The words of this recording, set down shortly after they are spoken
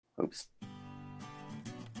Oops.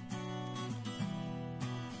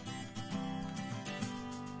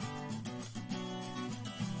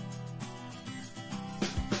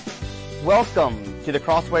 Welcome to the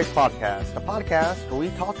Crossways Podcast, a podcast where we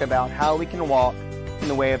talk about how we can walk in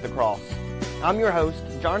the way of the cross. I'm your host,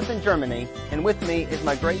 Jonathan Germany, and with me is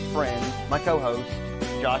my great friend, my co-host,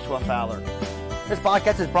 Joshua Fowler. This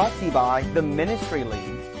podcast is brought to you by the Ministry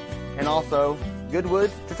League and also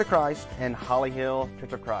Goodwood Church of Christ and Holly Hill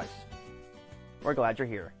Church of Christ. We're glad you're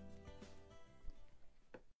here.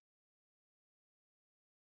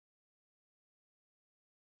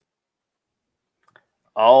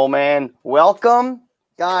 Oh man, welcome.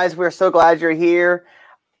 Guys, we're so glad you're here.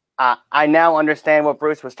 I now understand what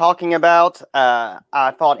Bruce was talking about. I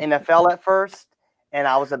thought NFL at first, and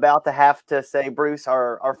I was about to have to say, Bruce,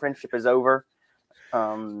 our friendship is over.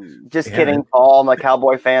 Just kidding, all my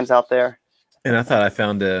Cowboy fans out there. And I thought I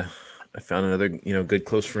found another, good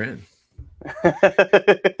close friend.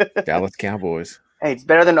 Dallas Cowboys. Hey, it's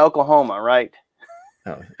better than Oklahoma, right?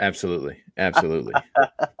 Oh, absolutely. Absolutely.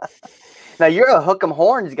 Now, you're a Hook 'em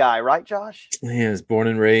Horns guy, right, Josh? Yeah, I was born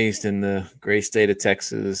and raised in the great state of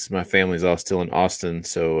Texas. My family's all still in Austin.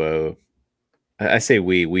 So I say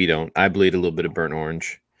we don't. I bleed a little bit of burnt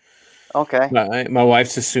orange. Okay. My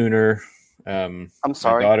wife's a Sooner. I'm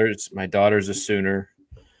sorry. My daughter's a Sooner.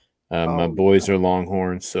 My boys are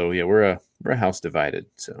Longhorns. So, yeah, we're a house divided.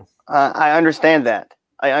 So I understand that.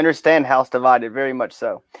 I understand house divided, very much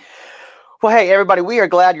so. Well, hey, everybody, we are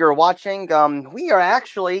glad you're watching. We are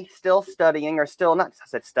actually still studying, we're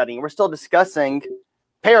still discussing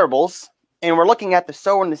parables, and we're looking at the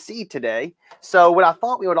sower and the seed today. So what I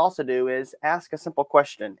thought we would also do is ask a simple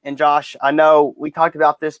question. And Josh, I know we talked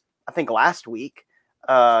about this, I think, last week,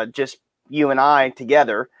 just you and I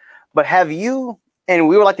together, but have you, and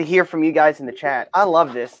we would like to hear from you guys in the chat. I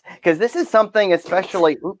love this, because this is something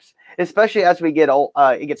especially as we get old,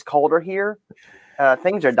 it gets colder here,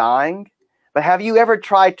 things are dying. But have you ever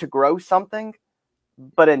tried to grow something,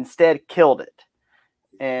 but instead killed it?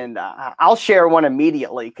 And I'll share one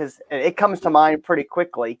immediately because it comes to mind pretty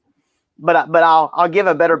quickly. But I'll give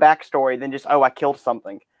a better backstory than just, I killed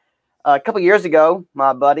something. A couple years ago,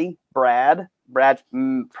 my buddy Brad's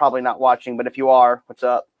probably not watching, but if you are, what's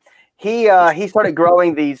up? He started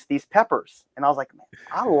growing these peppers, and I was like,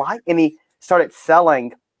 man, and he started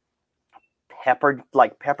selling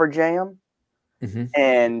pepper jam. Mm-hmm.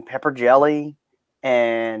 And pepper jelly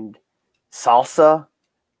and salsa,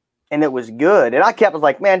 and it was good. And I was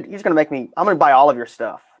like, man, you're going to I'm going to buy all of your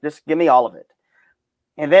stuff. Just give me all of it.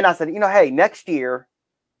 And then I said, hey, next year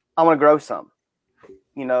I want to grow some.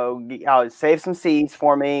 I'll save some seeds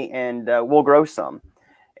for me, and we'll grow some.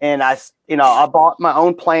 And I bought my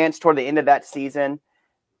own plants toward the end of that season.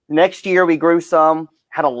 Next year we grew some,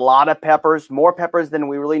 had a lot of peppers, more peppers than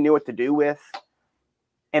we really knew what to do with.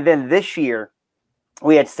 And then this year,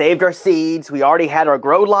 we had saved our seeds. We already had our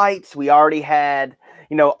grow lights. We already had,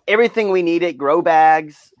 everything we needed, grow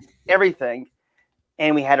bags, everything.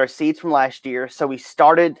 And we had our seeds from last year. So we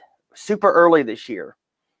started super early this year.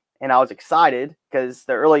 And I was excited because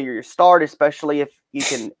the earlier you start, especially if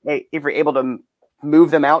you're able to move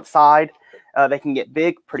them outside, they can get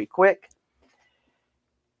big pretty quick.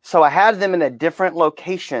 So I had them in a different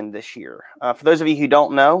location this year. For those of you who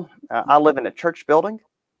don't know, I live in a church building.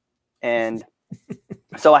 And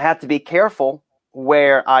so I have to be careful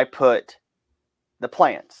where I put the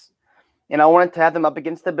plants. And I wanted to have them up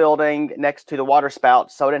against the building next to the water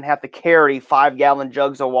spout, so I didn't have to carry 5-gallon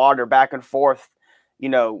jugs of water back and forth,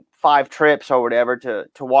 5 trips or whatever to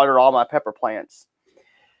water all my pepper plants.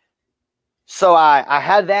 So I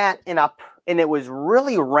had that, and it was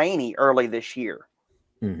really rainy early this year.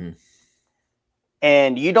 Mm-hmm.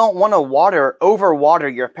 And you don't want to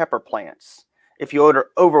overwater your pepper plants. If you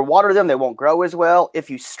overwater them, they won't grow as well. If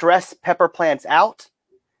you stress pepper plants out,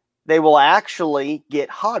 they will actually get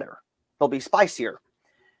hotter. They'll be spicier.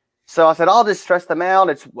 So I said, I'll just stress them out.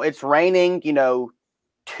 It's raining, 2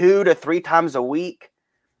 to 3 times a week.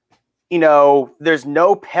 There's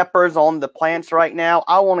no peppers on the plants right now.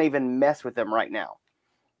 I won't even mess with them right now.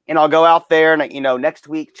 And I'll go out there and, next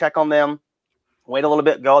week, check on them. Wait a little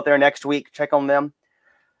bit, go out there next week, check on them.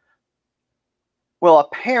 Well,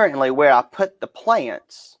 apparently where I put the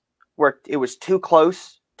plants, where it was too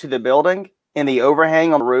close to the building, and the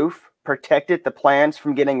overhang on the roof protected the plants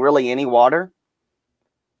from getting really any water.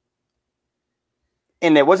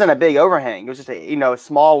 And it wasn't a big overhang. It was just a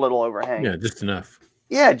small little overhang. Yeah, just enough.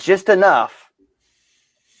 Yeah, just enough.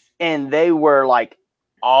 And they were like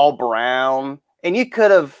all brown. And you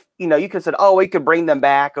could have said, we could bring them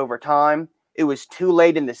back over time. It was too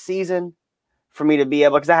late in the season for me to be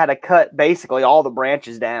able, because I had to cut basically all the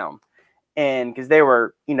branches down. And because they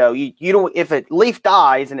were, you don't, if a leaf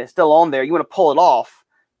dies and it's still on there, you want to pull it off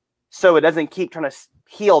so it doesn't keep trying to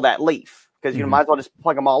heal that leaf, because you might as well just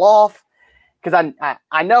plug them all off. Because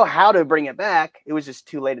I know how to bring it back. It was just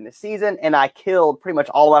too late in the season, and I killed pretty much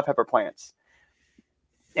all my pepper plants.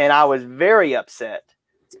 And I was very upset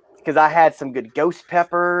because I had some good ghost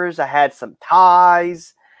peppers. I had some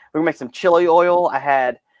Thais. We were going to make some chili oil. I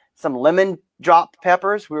had some lemon drop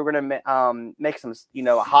peppers. We were going to make some,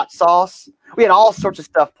 a hot sauce. We had all sorts of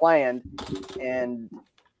stuff planned. And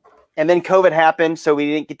then COVID happened, so we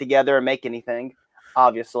didn't get together and make anything,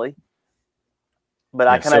 obviously. But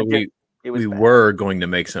I kind of did. We were going to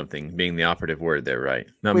make something, being the operative word there, right?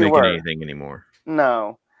 Not making anything anymore.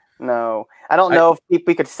 No. I don't know if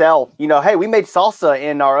we could sell, hey, we made salsa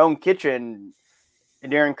in our own kitchen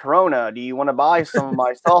during Corona. Do you want to buy some of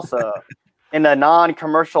my salsa in a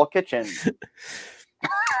non-commercial kitchen?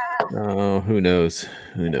 Oh, who knows?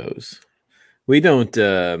 We don't,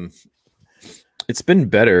 it's been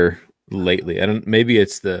better lately. Maybe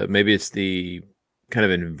it's the kind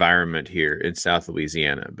of environment here in South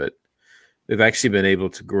Louisiana, but we've actually been able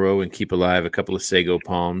to grow and keep alive a couple of sago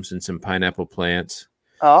palms and some pineapple plants.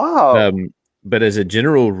 Oh. But as a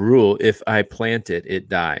general rule, if I plant it, it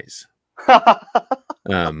dies.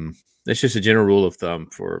 That's just a general rule of thumb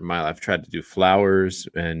for my life. I've tried to do flowers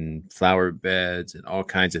and flower beds and all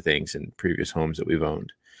kinds of things in previous homes that we've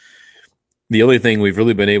owned. The only thing we've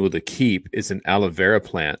really been able to keep is an aloe vera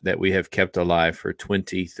plant that we have kept alive for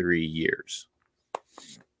 23 years.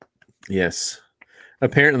 Yes.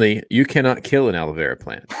 Apparently, you cannot kill an aloe vera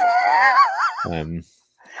plant.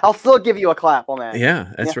 I'll still give you a clap on that.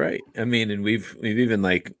 Yeah, that's right. I mean, and we've even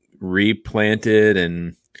like replanted,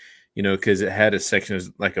 and because it had a section that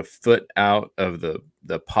was like a foot out of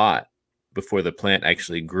the pot before the plant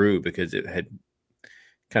actually grew, because it had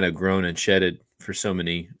kind of grown and shedded for so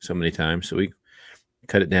many times. So we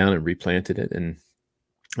cut it down and replanted it, and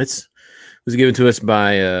it was given to us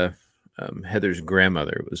by Heather's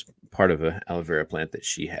grandmother. It was part of an aloe vera plant that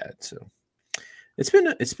she had. So it's been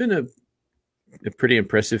a pretty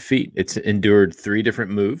impressive feat. It's endured at least three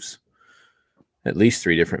different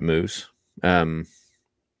moves.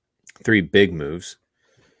 3 big moves.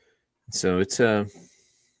 So it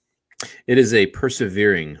is a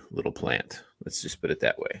persevering little plant. Let's just put it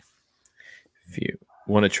that way. If you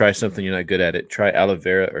want to try something you're not good at it, try aloe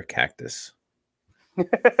vera or cactus.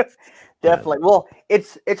 Definitely. Well,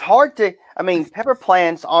 it's hard to. I mean, pepper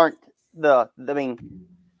plants aren't they're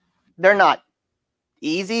not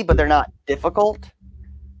easy, but they're not difficult.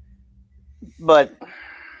 But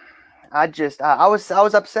I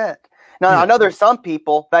was upset. Now I know there's some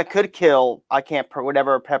people that could kill.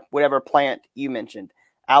 Whatever plant you mentioned.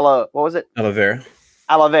 Aloe vera.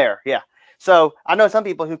 Aloe vera. Yeah. So I know some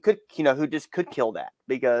people who could, who just could kill that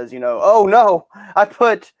because, oh no, I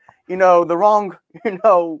put, the wrong,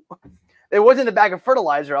 it wasn't a bag of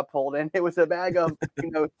fertilizer I pulled in. It was a bag of,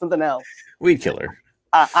 something else. Weed killer.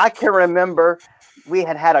 I can remember we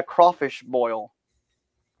had a crawfish boil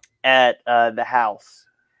at the house,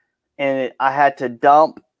 and I had to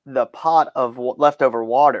dump the pot of leftover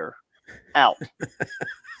water out.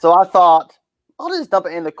 So I thought, I'll just dump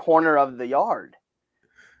it in the corner of the yard.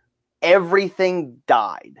 Everything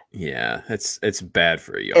died. Yeah, it's bad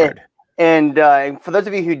for a yard. And for those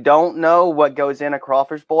of you who don't know what goes in a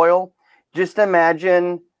crawfish boil, just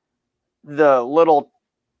imagine the little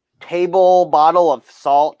table bottle of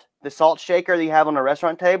salt, the salt shaker that you have on a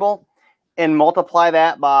restaurant table, and multiply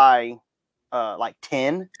that by like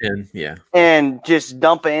 10. 10, yeah. And just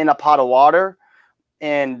dump it in a pot of water,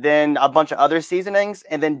 and then a bunch of other seasonings,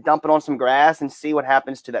 and then dump it on some grass and see what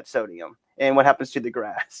happens to that sodium and what happens to the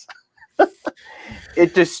grass.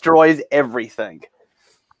 It destroys everything.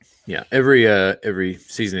 Yeah, every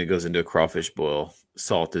season that goes into a crawfish boil,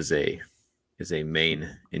 salt is a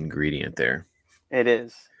main ingredient there. It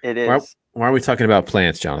is. Why are we talking about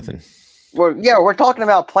plants, Jonathan? We're talking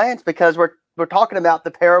about plants because we're talking about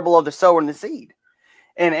the parable of the sower and the seed,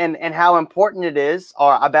 and how important it is,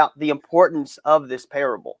 or about the importance of this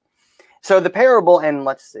parable. So the parable, and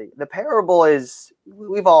let's see, the parable is,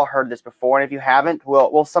 we've all heard this before, and if you haven't,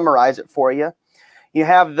 we'll summarize it for you. You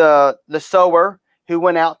have the sower who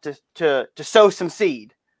went out to sow some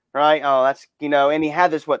seed, right? Oh, that's, and he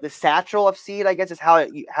had this satchel of seed, I guess is how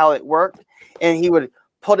it worked, and he would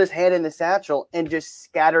put his hand in the satchel and just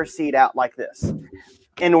scatter seed out like this,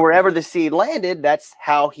 and wherever the seed landed, that's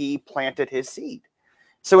how he planted his seed.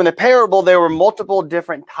 So in the parable, there were multiple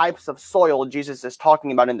different types of soil Jesus is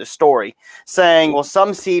talking about in the story, saying, well,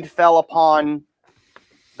 some seed fell upon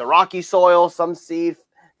the rocky soil, some seed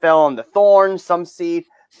fell on the thorns, some seed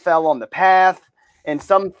fell on the path, and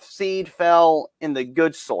some seed fell in the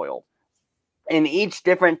good soil. And each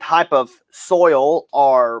different type of soil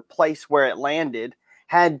or place where it landed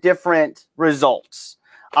had different results.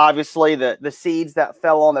 Obviously, the seeds that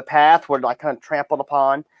fell on the path were like kind of trampled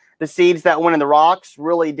upon. The seeds that went in the rocks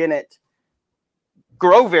really didn't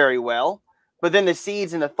grow very well. But then the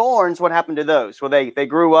seeds and the thorns, what happened to those? Well, they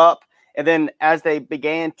grew up, and then as they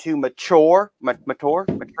began to mature,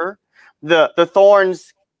 the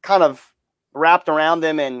thorns kind of wrapped around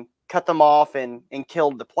them and cut them off and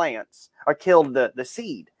killed the plants or killed the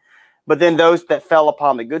seed. But then those that fell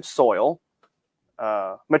upon the good soil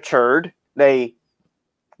matured. They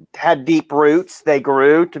had deep roots. They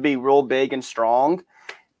grew to be real big and strong.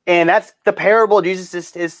 And that's the parable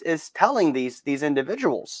Jesus is telling these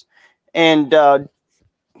individuals. And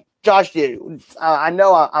Josh, I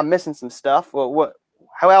know I'm missing some stuff. Well,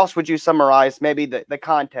 how else would you summarize maybe the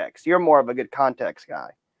context? You're more of a good context guy.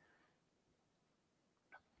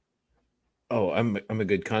 Oh, I'm a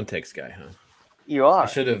good context guy, huh? You are. I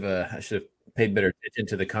should have paid better attention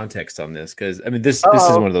to the context on this, because I mean this is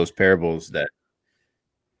one of those parables that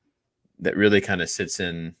really kind of sits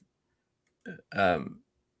in.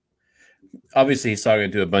 Obviously, he's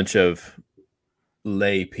talking to a bunch of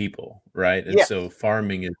lay people, right? And so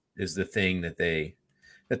farming is the thing that they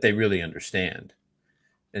really understand.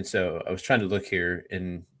 And so I was trying to look here,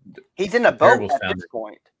 and he's in a boat at this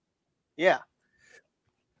point. Yeah.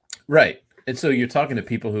 Right. And so you're talking to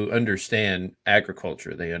people who understand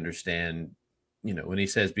agriculture. They understand, when he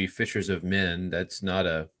says be fishers of men, that's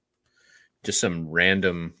not just some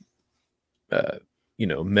random,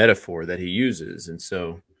 metaphor that he uses. And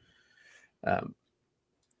so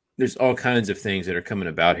there's all kinds of things that are coming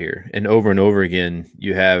about here. And over again,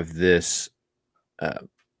 you have this,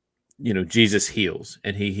 Jesus heals,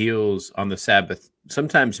 and he heals on the Sabbath.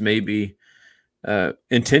 Sometimes maybe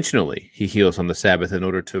intentionally he heals on the Sabbath in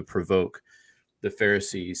order to provoke the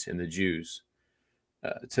Pharisees and the Jews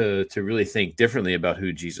to really think differently about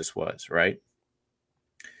who Jesus was, right?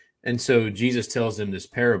 And so Jesus tells them this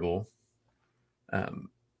parable.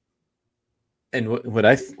 And what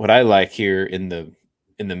I like here in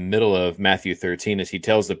the middle of Matthew 13 is he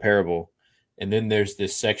tells the parable, and then there's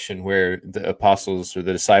this section where the apostles or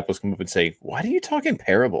the disciples come up and say, "Why do you talk in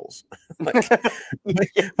parables? Why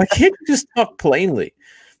can't you just talk plainly?"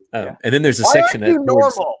 And then there's a section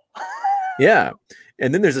normal. Yeah.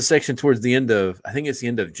 And then there's a section towards the end of, I think it's the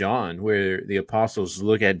end of John, where the apostles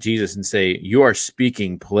look at Jesus and say, "You are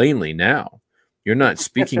speaking plainly now. You're not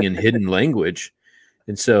speaking in hidden language."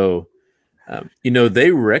 And so, they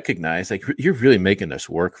recognize, like, you're really making us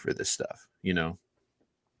work for this stuff,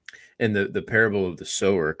 And the parable of the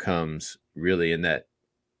sower comes really in that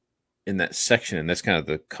section. And that's kind of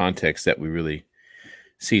the context that we really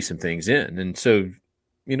see some things in. And so,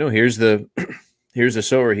 here's the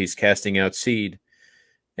sower. He's casting out seed,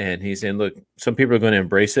 and he's saying, look, some people are going to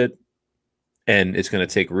embrace it and it's going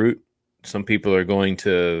to take root. Some people are going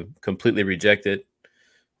to completely reject it.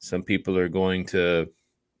 Some people are going to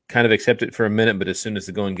kind of accept it for a minute, but as soon as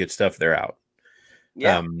the going gets tough, they're out.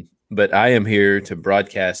 Yeah. But I am here to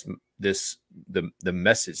broadcast the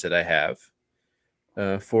message that I have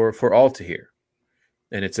for all to hear,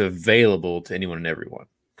 and it's available to anyone and everyone.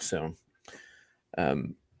 So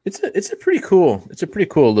it's a pretty cool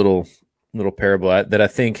little parable that I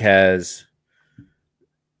think has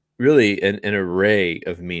really an array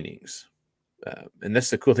of meanings. And that's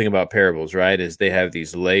the cool thing about parables, right? Is they have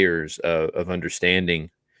these layers of understanding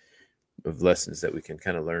of lessons that we can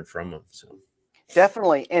kind of learn from them. So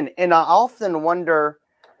definitely. And I often wonder,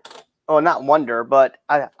 or not wonder, but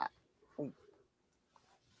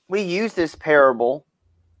we use this parable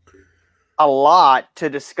a lot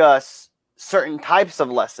to discuss certain types of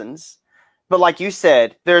lessons. But like you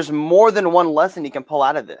said, there's more than one lesson you can pull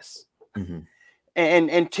out of this. Mm-hmm.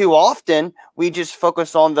 And too often we just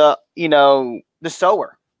focus on the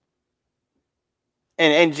sower.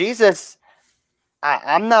 And Jesus,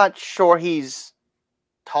 I'm not sure he's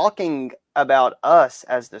talking about us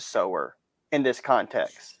as the sower in this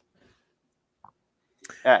context.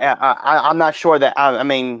 I'm not sure that. I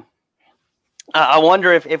mean, I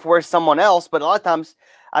wonder if we're someone else. But a lot of times,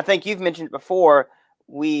 I think you've mentioned it before,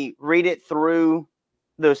 we read it through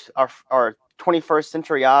our 21st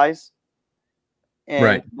century eyes. And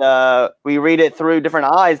right. We read it through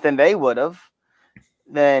different eyes than they would have.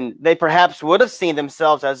 Then they perhaps would have seen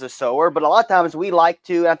themselves as a sower. But a lot of times we like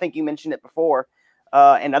to, I think you mentioned it before,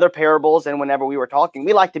 in other parables and whenever we were talking,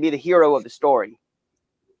 we like to be the hero of the story.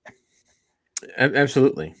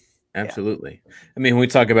 Absolutely. I mean, when we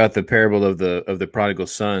talk about the parable of the prodigal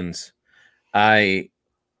sons, I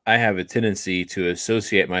I have a tendency to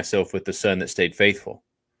associate myself with the son that stayed faithful,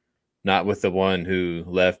 not with the one who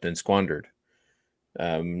left and squandered.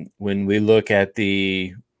 When we look at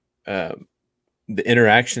uh, the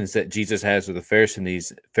interactions that Jesus has with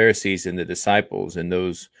the Pharisees and the disciples and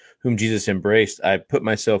those whom Jesus embraced, I put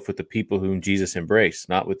myself with the people whom Jesus embraced,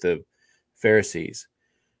 not with the Pharisees.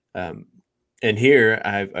 And here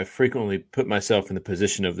I've frequently put myself in the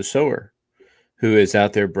position of the sower who is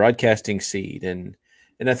out there broadcasting seed. And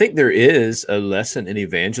I think there is a lesson in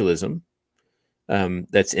evangelism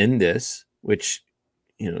that's in this, which,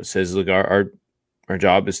 says, look, our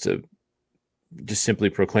job is to just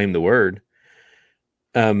simply proclaim the word.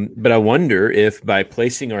 But I wonder if by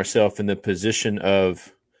placing ourselves in the position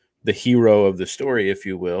of the hero of the story, if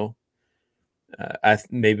you will,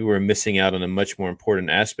 maybe we're missing out on a much more important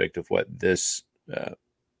aspect of what this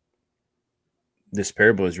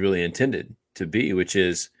parable is really intended to be, which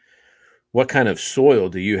is, what kind of soil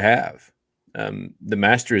do you have? The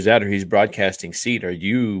master is out, or he's broadcasting seed. Are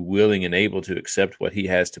you willing and able to accept what he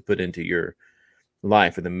has to put into your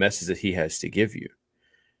life, or the message that he has to give you?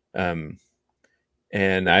 And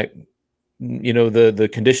the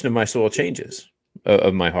condition of my soil changes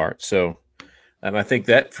of my heart. So I think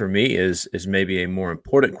that for me is maybe a more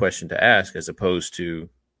important question to ask, as opposed to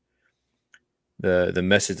the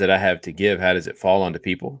message that I have to give. How does it fall onto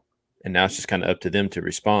people? And now it's just kind of up to them to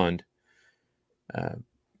respond.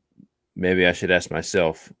 Maybe I should ask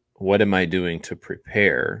myself, what am I doing to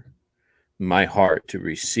prepare my heart to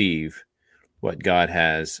receive what God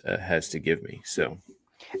has to give me? So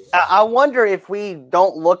I wonder if we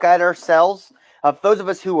don't look at ourselves, those of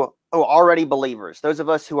us who are already believers, those of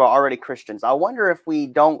us who are already Christians, I wonder if we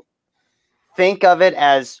don't think of it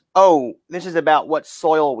as, oh, this is about what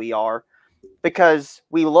soil we are, because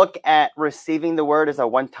we look at receiving the word as a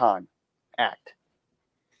one-time act.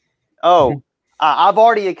 Oh, I've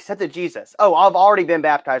already accepted Jesus. Oh, I've already been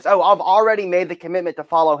baptized. Oh, I've already made the commitment to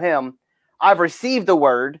follow him. I've received the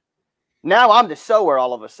word. Now I'm the sower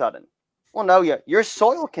all of a sudden. Well, no, your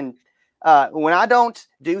soil can, when I don't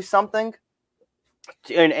do something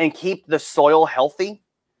and keep the soil healthy,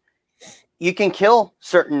 you can kill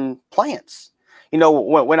certain plants.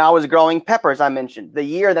 When I was growing peppers, I mentioned the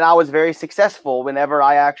year that I was very successful, whenever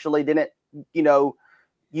I actually didn't,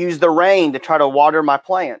 use the rain to try to water my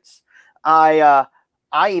plants. I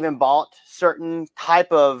even bought certain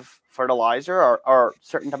type of fertilizer or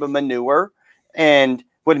certain type of manure and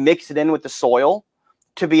would mix it in with the soil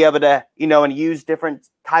to be able to, and use different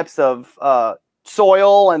types of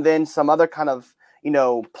soil and then some other kind of,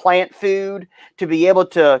 plant food to be able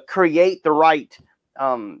to create the right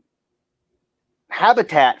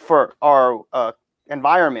habitat for our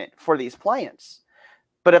environment for these plants.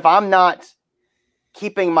 But if I'm not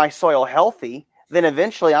keeping my soil healthy, then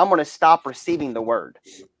eventually I'm going to stop receiving the word.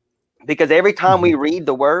 Because every time we read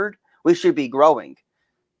the word, we should be growing.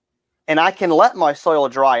 And I can let my soil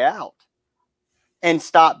dry out and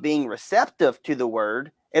stop being receptive to the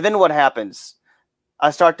word. And then what happens?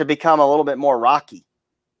 I start to become a little bit more rocky.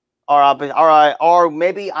 Or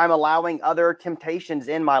maybe I'm allowing other temptations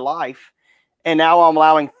in my life. And now I'm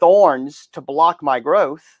allowing thorns to block my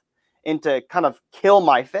growth and to kind of kill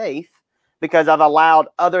my faith because I've allowed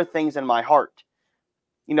other things in my heart.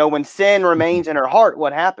 When sin remains in our heart,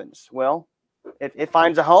 what happens? Well, it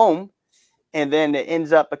finds a home, and then it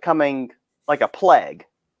ends up becoming like a plague.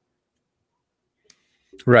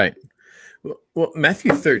 Right. Well,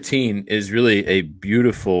 Matthew 13 is really a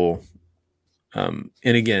beautiful, and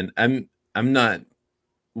again, I'm not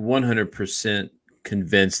 100%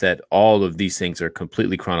 convinced that all of these things are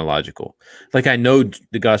completely chronological. Like, I know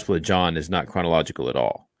the Gospel of John is not chronological at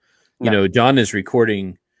all. No. John is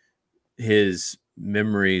recording his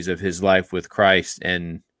memories of his life with Christ,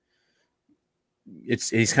 and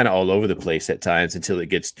he's kind of all over the place at times until it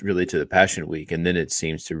gets really to the Passion Week, and then it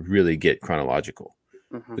seems to really get chronological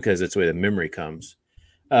because that's the way the memory comes.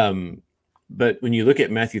 But when you look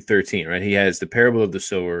at Matthew 13, right, he has the parable of the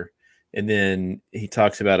sower, and then he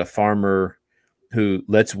talks about a farmer who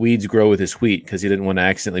lets weeds grow with his wheat because he didn't want to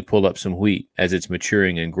accidentally pull up some wheat as it's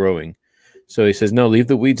maturing and growing. So he says, no, leave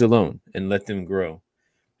the weeds alone and let them grow.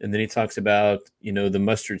 And then he talks about, the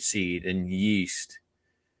mustard seed and yeast.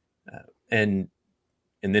 And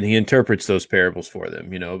then he interprets those parables for them,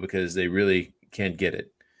 because they really can't get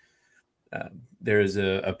it. There's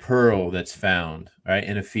a pearl that's found, right,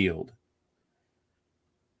 in a field.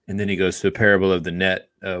 And then he goes to a parable of the net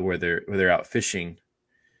where they're out fishing.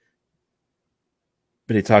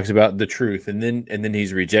 But he talks about the truth, and then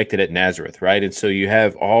he's rejected at Nazareth, right? And so you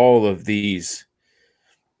have all of these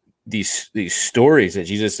stories that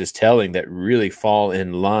Jesus is telling that really fall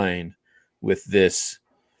in line with this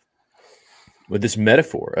with this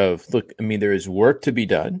metaphor of, look, I mean, there is work to be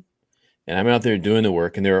done, and I'm out there doing the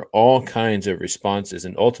work, and there are all kinds of responses,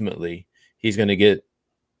 and ultimately he's going to get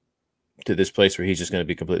to this place where he's just going to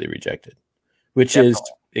be completely rejected, which Definitely.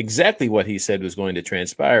 is exactly what he said was going to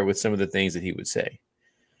transpire with some of the things that he would say.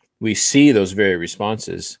 We see those very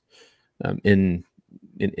responses in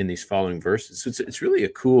these following verses. So it's really a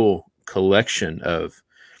cool collection of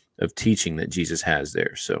teaching that Jesus has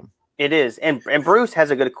there. So it is. And Bruce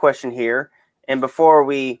has a good question here. And before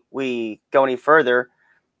we go any further,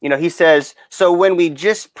 he says, so when we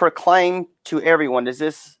just proclaim to everyone, does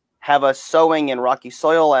this have us sowing in rocky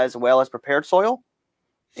soil as well as prepared soil?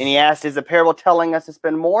 And he asked, is the parable telling us to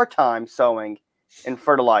spend more time sowing in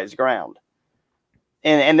fertilized ground?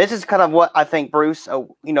 And this is kind of what I think, Bruce,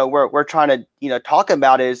 we're trying to, talk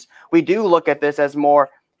about is we do look at this as more,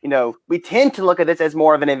 we tend to look at this as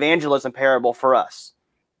more of an evangelism parable for us.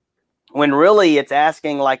 When really it's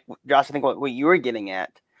asking, like, Josh, I think what you were getting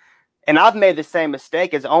at. And I've made the same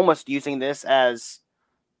mistake as almost using this as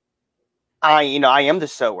I am the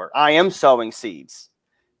sower. I am sowing seeds.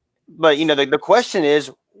 But, the question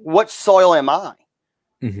is, what soil am I?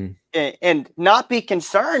 Mm-hmm. And not be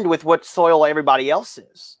concerned with what soil everybody else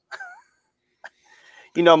is.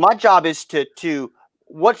 My job is to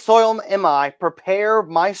what soil am I? Prepare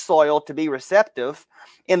my soil to be receptive.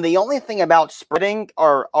 And the only thing about spreading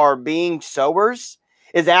or being sowers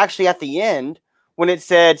is actually at the end when it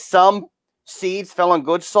said some seeds fell on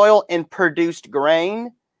good soil and produced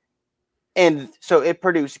grain. And so it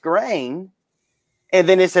produced grain. And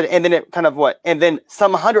then it said, and then it kind of what? And then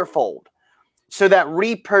some 100-fold. So that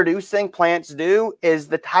reproducing plants do is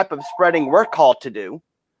the type of spreading we're called to do.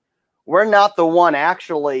 We're not the one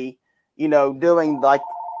actually, doing like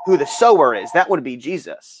who the sower is. That would be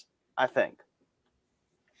Jesus, I think.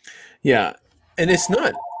 Yeah. And it's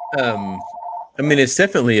not, it's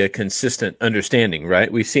definitely a consistent understanding,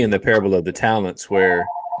 right? We see in the parable of the talents where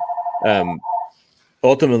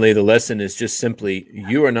ultimately the lesson is just simply,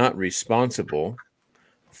 you are not responsible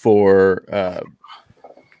for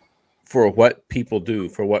what people do,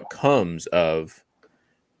 for what comes of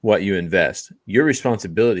what you invest. Your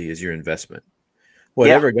responsibility is your investment.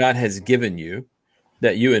 Whatever God has given you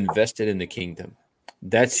that you invested in the kingdom,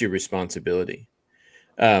 that's your responsibility.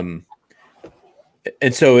 And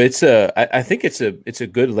so I think it's a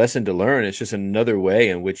good lesson to learn. It's just another way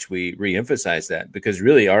in which we reemphasize that, because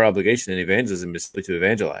really our obligation in evangelism is to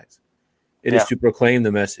evangelize. It is to proclaim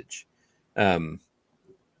the message. And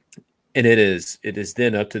it is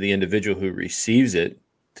then up to the individual who receives it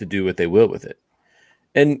to do what they will with it.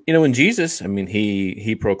 And, in Jesus,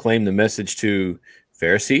 he proclaimed the message to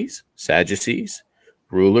Pharisees, Sadducees,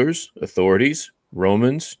 rulers, authorities,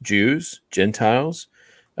 Romans, Jews, Gentiles,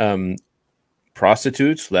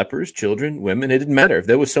 prostitutes, lepers, children, women. It didn't matter. If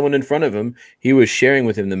there was someone in front of him, he was sharing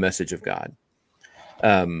with him the message of God.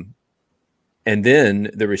 And then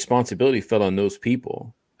the responsibility fell on those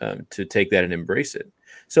people to take that and embrace it.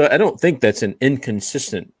 So I don't think that's an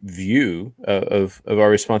inconsistent view of our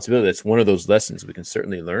responsibility. That's one of those lessons we can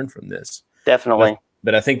certainly learn from this. Definitely.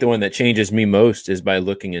 But I think the one that changes me most is by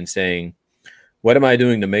looking and saying, what am I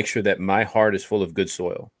doing to make sure that my heart is full of good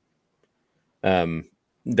soil?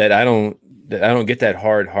 That I don't get that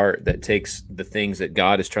hard heart that takes the things that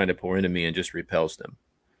God is trying to pour into me and just repels them.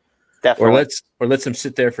 Definitely. Or lets them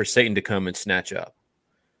sit there for Satan to come and snatch up.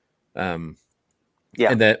 And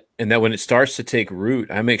that when it starts to take root,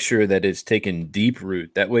 I make sure that it's taken deep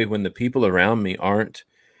root. That way, when the people around me aren't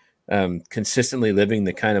consistently living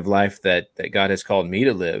the kind of life that God has called me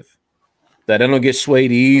to live, that I don't get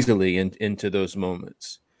swayed easily into those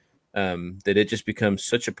moments. That it just becomes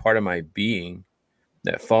such a part of my being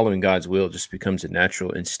that following God's will just becomes a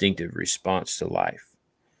natural, instinctive response to life.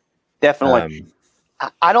 Definitely.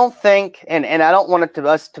 I don't think, and I don't want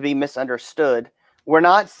us to be misunderstood. We're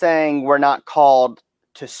not saying we're not called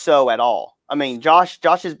to sow at all. Josh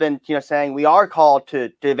has been, saying we are called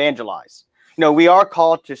to evangelize. We are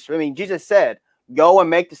called to, Jesus said, go and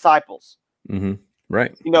make disciples. Mm-hmm.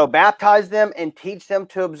 Right. Baptize them and teach them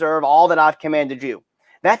to observe all that I've commanded you.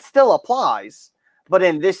 That still applies. But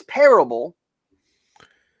in this parable,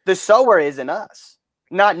 the sower isn't us.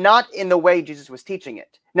 Not in the way Jesus was teaching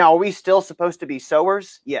it. Now, are we still supposed to be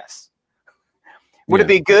sowers? Yes. Would it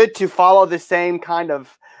be good to follow the same kind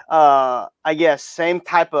of, same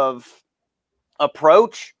type of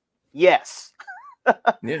approach? Yes.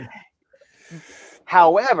 Yeah.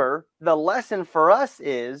 However, the lesson for us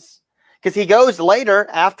is, because he goes later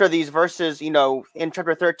after these verses, in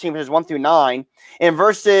chapter 13, verses 1 through 9, in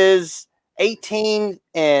verses 18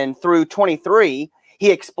 and through 23,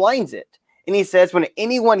 he explains it. And he says, when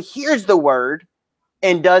anyone hears the word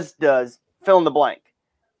and does fill in the blank.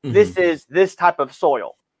 Mhm. This is this type of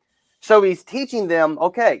soil. So he's teaching them,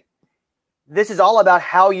 okay, this is all about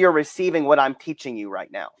how you're receiving what I'm teaching you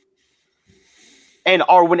right now. And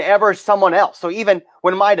or whenever someone else. So even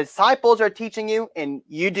when my disciples are teaching you and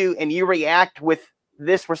you react with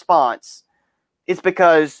this response, it's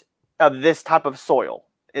because of this type of soil.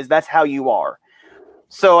 That's how you are.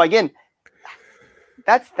 So again,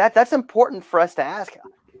 that's important for us to ask.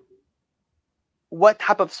 What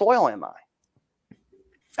type of soil am I?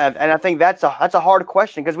 And I think that's a hard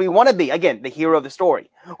question because we want to be, again, the hero of the story.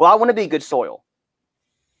 Well, I want to be good soil.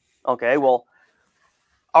 Okay, well,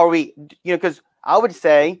 are we, because I would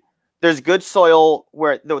say there's good soil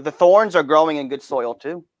where the thorns are growing in good soil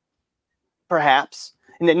too. Perhaps.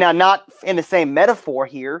 Now, not in the same metaphor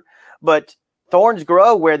here, but thorns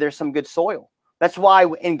grow where there's some good soil. That's why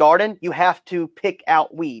in garden, you have to pick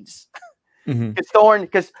out weeds.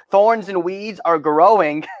 Because thorns and weeds are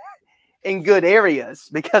growing in good areas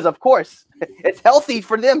because, of course, it's healthy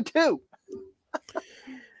for them too.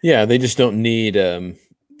 Yeah, they just don't need,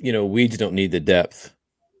 weeds don't need the depth.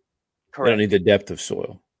 Correct. They don't need the depth of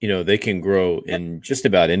soil. They can grow in just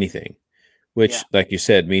about anything, which, like you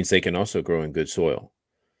said, means they can also grow in good soil.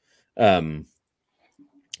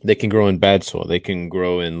 They can grow in bad soil. They can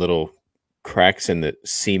grow in little cracks in the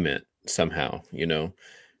cement somehow,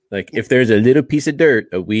 Like if there's a little piece of dirt,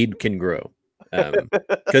 a weed can grow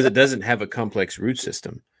because it doesn't have a complex root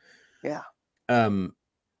system. Yeah.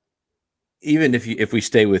 Even if we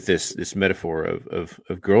stay with this metaphor of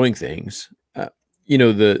growing things,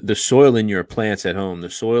 the soil in your plants at home, the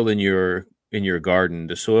soil in your garden,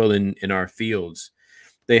 the soil in our fields,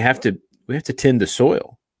 we have to tend the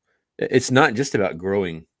soil. It's not just about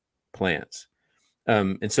growing plants.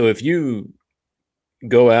 And so if you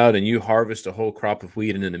go out and you harvest a whole crop of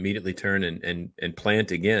wheat and then immediately turn and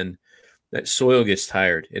plant again, that soil gets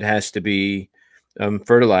tired. It has to be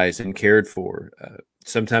fertilized and cared for.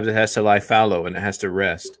 Sometimes it has to lie fallow and it has to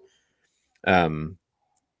rest.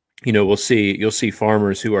 You'll see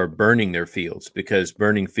farmers who are burning their fields because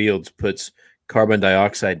burning fields puts carbon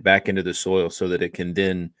dioxide back into the soil so that it can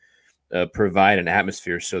then provide an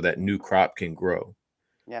atmosphere so that new crop can grow.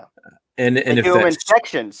 Yeah. And if do them in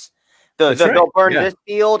sections. They'll burn this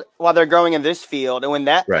field while they're growing in this field. And when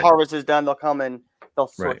that harvest is done, they'll come and they'll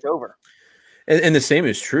switch over. And the same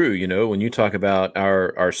is true, when you talk about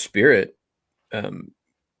our spirit, turning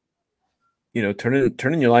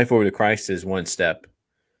your life over to Christ is one step.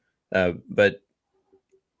 But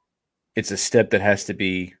it's a step that has to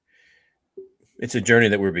be, it's a journey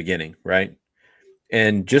that we're beginning, right?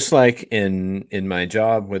 And just like in my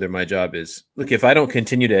job, whether my job is, look, if I don't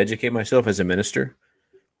continue to educate myself as a minister,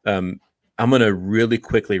 I'm going to really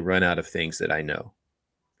quickly run out of things that I know.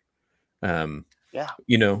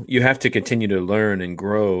 You have to continue to learn and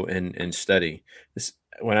grow and study.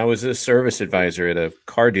 When I was a service advisor at a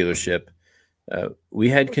car dealership, we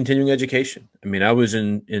had continuing education. I mean, I was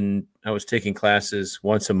taking classes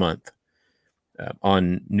once a month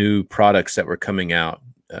on new products that were coming out,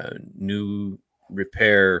 new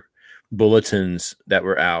repair bulletins that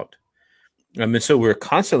were out. I mean, so we're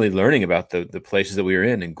constantly learning about the places that we are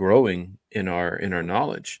in and growing in our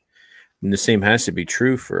knowledge. And the same has to be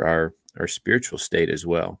true for our spiritual state as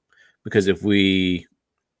well. Because if we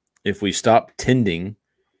stop tending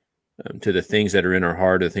to the things that are in our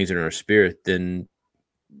heart, or the things that are in our spirit, then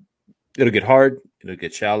it'll get hard, it'll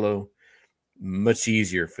get shallow, much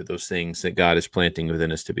easier for those things that God is planting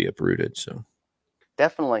within us to be uprooted. So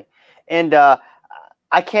definitely. And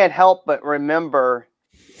I can't help but remember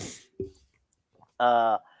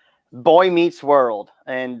Boy Meets World.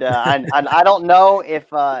 And I don't know if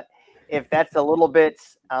that's a little bit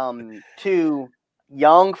too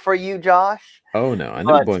young for you, Josh. Oh no, I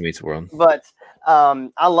know Boy Meets World. But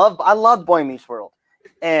I love Boy Meets World.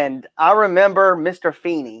 And I remember Mr.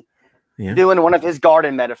 Feeney doing one of his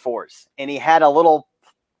garden metaphors, and he had a little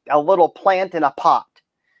plant in a pot,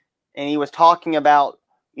 and he was talking about,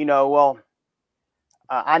 I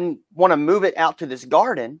want to move it out to this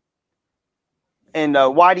garden, and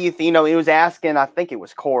why do you think? He was asking, I think it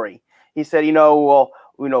was Corey. He said, why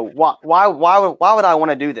would I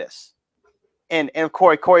want to do this? And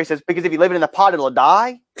Corey says, because if you leave it in the pot, it'll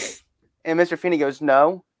die. And Mr. Feeney goes,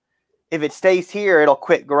 no. If it stays here, it'll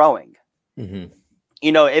quit growing. Mm-hmm.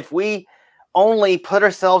 If we only put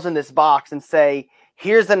ourselves in this box and say,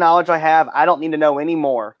 here's the knowledge I have, I don't need to know any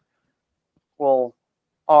more. Well,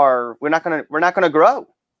 we're not gonna grow.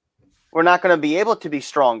 We're not gonna be able to be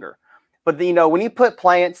stronger. But when you put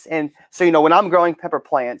plants in, so when I'm growing pepper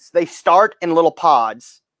plants, they start in little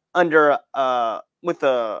pods under with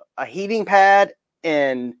a heating pad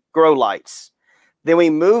and grow lights. Then we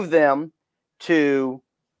move them to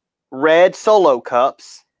red Solo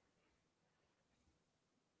cups.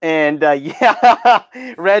 And yeah,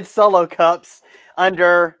 red Solo cups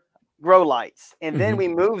under grow lights. And then we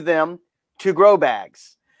move them to grow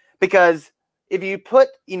bags. Because if you put,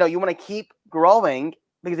 you want to keep growing,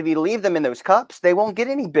 because if you leave them in those cups, they won't get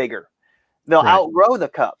any bigger. They'll outgrow the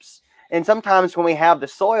cups. And sometimes when we have the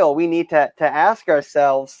soil, we need to ask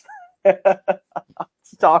ourselves,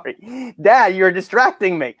 sorry, Dad, you're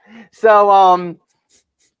distracting me. So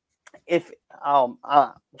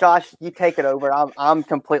Josh, you take it over. I'm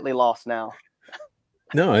completely lost now.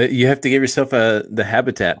 No, you have to give yourself the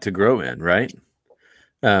habitat to grow in, right?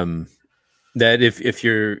 That if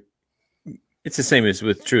you're, it's the same as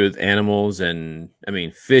with true with animals and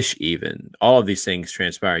fish even. All of these things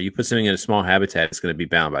transpire. You put something in a small habitat, it's going to be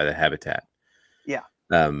bound by the habitat. Yeah.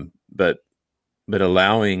 But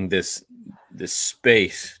allowing this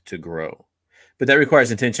space to grow, but that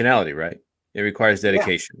requires intentionality, right? It requires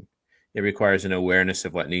dedication. Yeah. It requires an awareness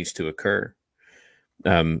of what needs to occur.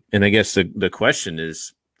 And I guess the question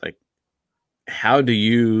is, like, how do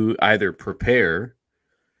you either prepare,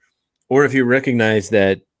 or if you recognize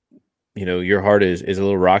that, your heart is a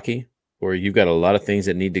little rocky, or you've got a lot of things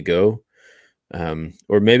that need to go.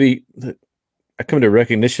 Or maybe I come to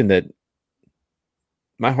recognition that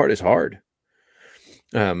my heart is hard.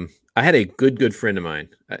 I had a good friend of mine.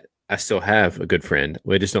 I still have a good friend.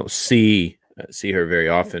 We just don't see her very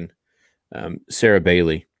often. Sarah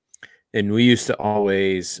Bailey. And we used to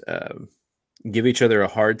always give each other a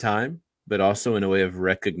hard time, but also in a way of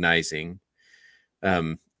recognizing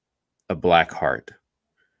a black heart.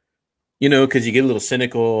 Because you get a little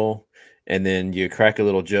cynical and then you crack a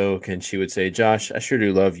little joke, and she would say, Josh, I sure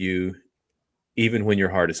do love you, even when your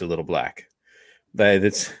heart is a little black. But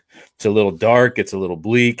it's a little dark, it's a little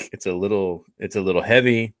bleak, it's a little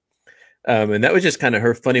heavy. And that was just kind of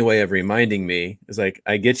her funny way of reminding me. It's like,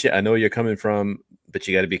 I get you, I know where you're coming from, but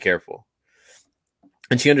you got to be careful.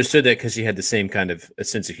 And she understood that because she had the same kind of a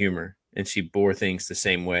sense of humor, and she bore things the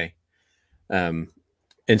same way.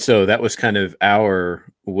 And so that was kind of our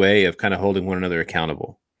way of kind of holding one another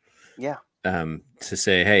accountable. Yeah. To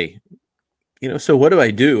say, hey, so what do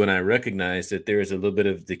I do when I recognize that there is a little bit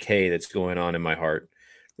of decay that's going on in my heart,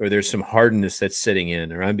 or there's some hardness that's setting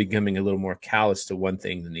in, or I'm becoming a little more callous to one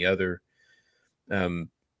thing than the other?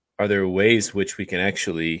 Are there ways which we can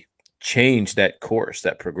actually change that course,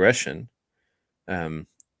 that progression, and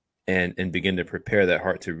begin to prepare that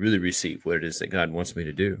heart to really receive what it is that God wants me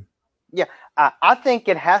to do? Yeah, I think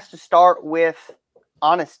it has to start with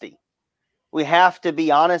honesty. We have to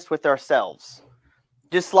be honest with ourselves.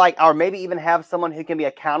 Just like, or maybe even have someone who can be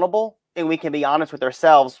accountable, and we can be honest with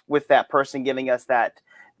ourselves with that person giving us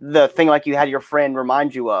the thing like you had your friend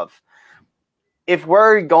remind you of. If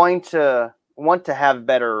we're going to want to have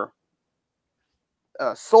better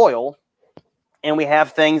soil, and we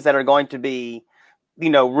have things that are going to be,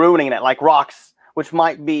 ruining it, like rocks, which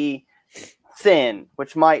might be sin,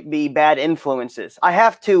 which might be bad influences, I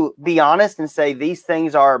have to be honest and say these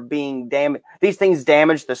things are being damaged. These things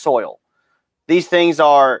damage the soil. These things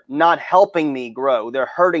are not helping me grow. They're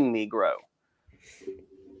hurting me grow.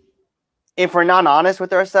 If we're not honest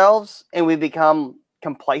with ourselves and we become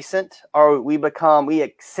complacent, or we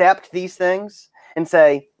accept these things and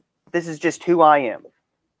say, this is just who I am.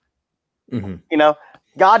 Mm-hmm.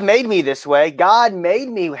 God made me this way. God made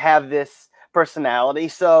me have this personality,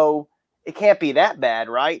 so it can't be that bad,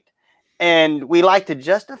 right? And we like to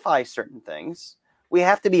justify certain things. We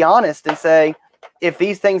have to be honest and say, if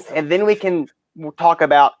these things, and then we can talk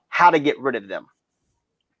about how to get rid of them.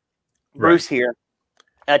 Right. Bruce here,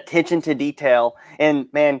 attention to detail. And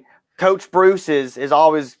man, Coach Bruce is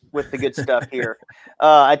always with the good stuff here.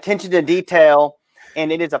 Attention to detail. And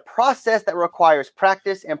it is a process that requires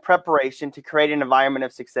practice and preparation to create an environment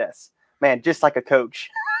of success. Man, just like a coach.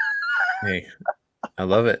 Hey, I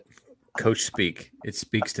love it. Coach speak. It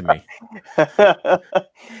speaks to me.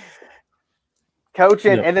 Coach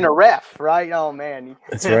and then a ref, right? Oh, man.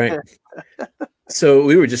 That's right. So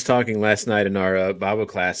we were just talking last night in our Bible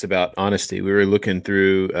class about honesty. We were looking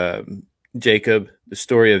through Jacob, the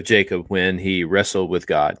story of Jacob when he wrestled with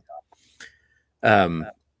God.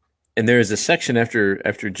 And there is a section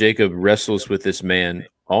after Jacob wrestles with this man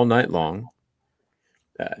all night long.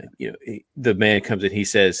 The man comes and he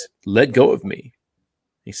says, "Let go of me."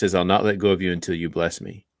 He says, "I'll not let go of you until you bless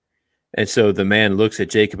me." And so the man looks at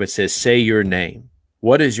Jacob and says, "Say your name.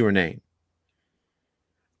 What is your name?"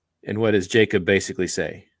 And what does Jacob basically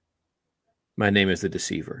say? "My name is the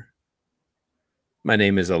deceiver. My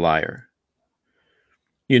name is a liar."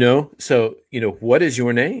 So, what is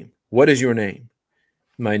your name? What is your name?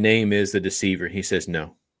 "My name is the deceiver." He says,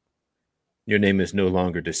 "No, Your name is no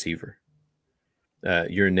longer deceiver.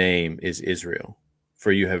 Your name is Israel,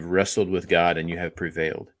 for you have wrestled with God and you have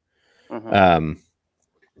prevailed. Mm-hmm.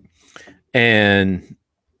 And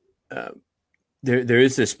there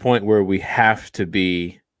is this point where we have to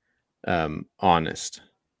be honest.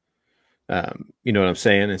 You know what I'm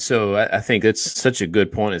saying? And so I think that's such a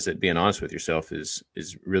good point, is that being honest with yourself is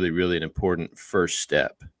really, really an important first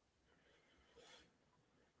step.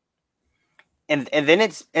 And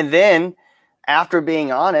then after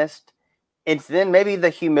being honest, it's then maybe the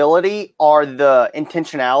humility or the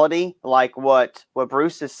intentionality, like what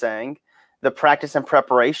Bruce is saying, the practice and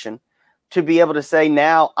preparation, to be able to say,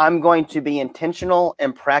 now I'm going to be intentional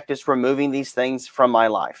and practice removing these things from my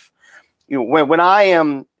life. You know, when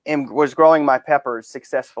I was growing my peppers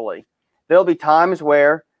successfully, there'll be times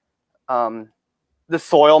where the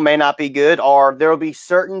soil may not be good, or there will be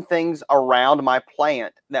certain things around my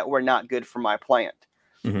plant that were not good for my plant.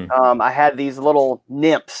 Mm-hmm. I had these little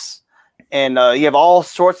nymphs, and you have all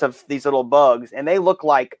sorts of these little bugs, and they look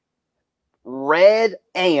like red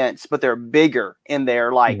ants, but they're bigger and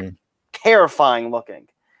they're like Mm-hmm. terrifying looking.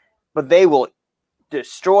 But they will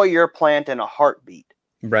destroy your plant in a heartbeat.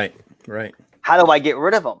 Right. How do I get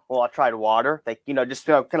rid of them? Well, I tried water. They, just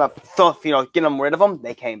kind of thump, get them rid of them.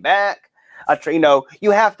 They came back. I try,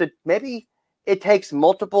 you have to, maybe it takes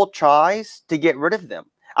multiple tries to get rid of them.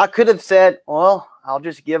 I could have said, well, I'll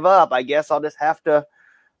just give up. I guess I'll just have to,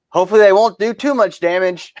 hopefully they won't do too much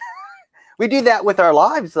damage. We do that with our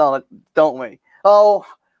lives, don't we? Oh,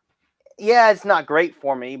 yeah, it's not great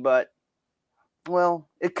for me, but, well,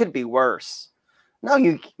 it could be worse. No,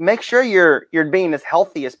 you make sure you're being as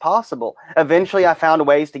healthy as possible. Eventually, I found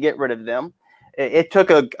ways to get rid of them. It took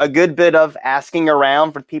a good bit of asking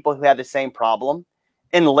around for people who had the same problem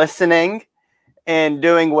and listening and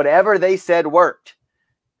doing whatever they said worked.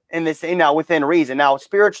 And this, within reason. Now,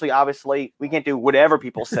 spiritually, obviously, we can't do whatever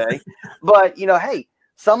people say. But, hey,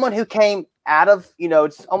 someone who came out of,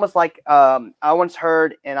 it's almost like I once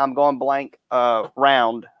heard, and I'm going blank,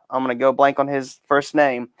 Round. I'm going to go blank on his first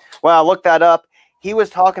name. Well, I looked that up. He was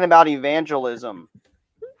talking about evangelism.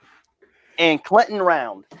 And Clinton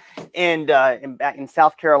Round, and back in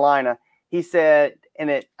South Carolina, he said,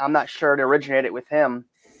 I'm not sure it originated with him,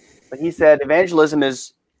 but he said evangelism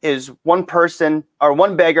is one person or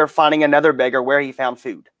one beggar finding another beggar where he found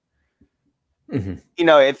food. Mm-hmm.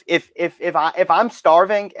 If I'm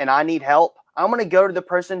starving and I need help, I'm going to go to the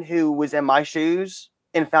person who was in my shoes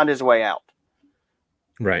and found his way out.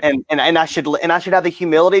 Right. And I should have the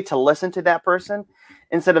humility to listen to that person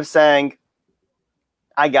instead of saying,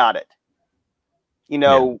 I got it.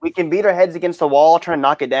 We can beat our heads against the wall, trying to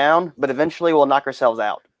knock it down, but eventually we'll knock ourselves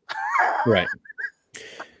out. Right.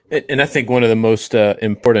 And I think one of the most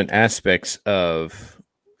important aspects of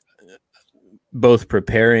both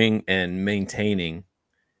preparing and maintaining,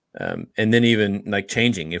 and then even like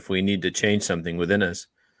changing, if we need to change something within us,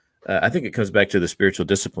 I think it comes back to the spiritual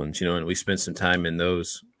disciplines, and we spent some time in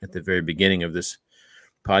those at the very beginning of this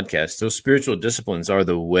podcast. Those spiritual disciplines are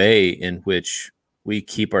the way in which we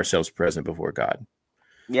keep ourselves present before God.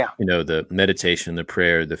 Yeah. The meditation, the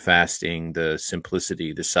prayer, the fasting, the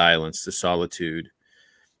simplicity, the silence, the solitude,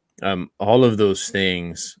 all of those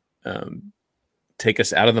things take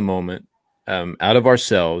us out of the moment, out of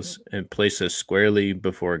ourselves, and place us squarely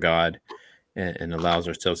before God, and allows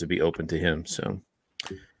ourselves to be open to Him. So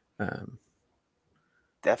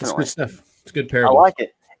definitely. It's good stuff. It's a good parable. I like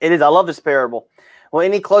it. It is. I love this parable. Well,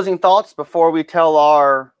 any closing thoughts before we tell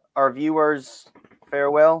our viewers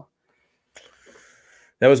farewell?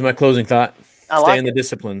 That was my closing thought. Stay in the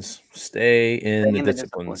disciplines. Stay in the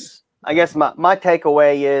disciplines. I guess my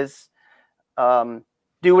takeaway is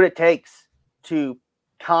do what it takes to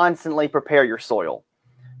constantly prepare your soil.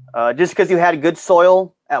 Just because you had good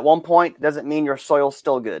soil at one point doesn't mean your soil's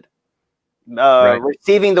still good. Right.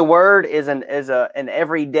 Receiving the word is an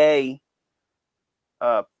everyday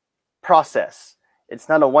process. It's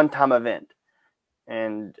not a one-time event.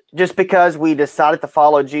 And just because we decided to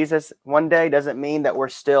follow Jesus one day doesn't mean that we're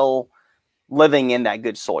still living in that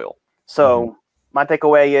good soil. So my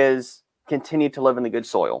takeaway is continue to live in the good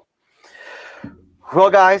soil. Well,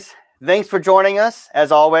 guys, thanks for joining us.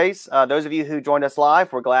 As always, those of you who joined us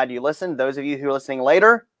live, we're glad you listened. Those of you who are listening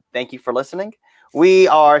later, thank you for listening. We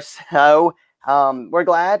are so we're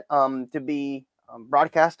glad to be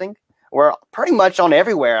broadcasting. We're pretty much on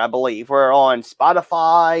everywhere, I believe. We're on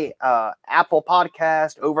Spotify, Apple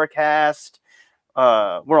Podcast, Overcast.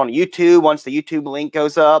 We're on YouTube once the YouTube link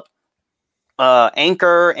goes up.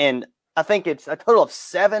 Anchor, and I think it's a total of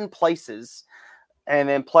 7 places, and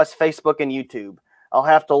then plus Facebook and YouTube. I'll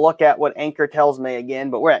have to look at what Anchor tells me again,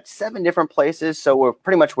 but we're at 7 different places. So we're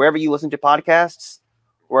pretty much wherever you listen to podcasts,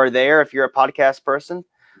 we're there if you're a podcast person.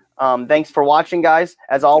 Thanks for watching, guys.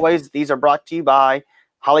 As always, these are brought to you by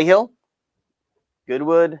Holly Hill,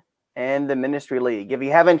 Goodwood, and the Ministry League. If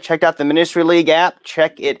you haven't checked out the Ministry League app,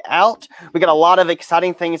 check it out. We got a lot of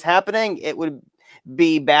exciting things happening. It would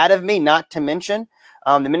be bad of me not to mention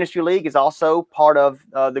the Ministry League is also part of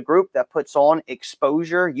the group that puts on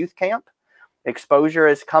Exposure Youth Camp. Exposure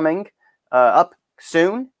is coming up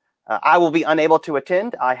soon. I will be unable to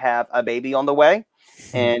attend. I have a baby on the way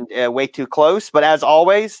and way too close. But as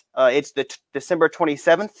always, it's the December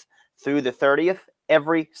 27th through the 30th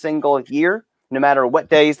every single year, no matter what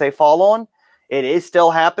days they fall on. It is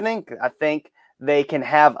still happening. I think they can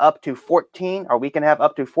have up to 14, or we can have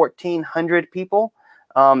up to 1,400 people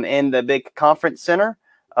in the big conference center.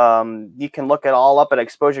 You can look it all up at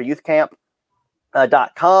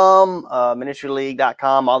exposureyouthcamp.com,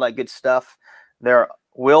 ministryleague.com, all that good stuff. There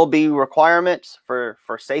will be requirements for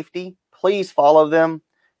safety. Please follow them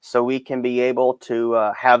so we can be able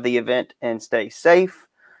to have the event and stay safe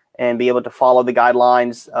and be able to follow the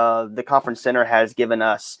guidelines the conference center has given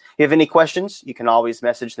us. If you have any questions, you can always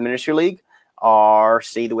message the Ministry League or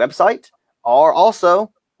see the website, or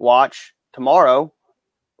also watch tomorrow,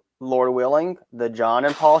 Lord willing, the John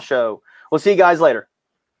and Paul show. We'll see you guys later.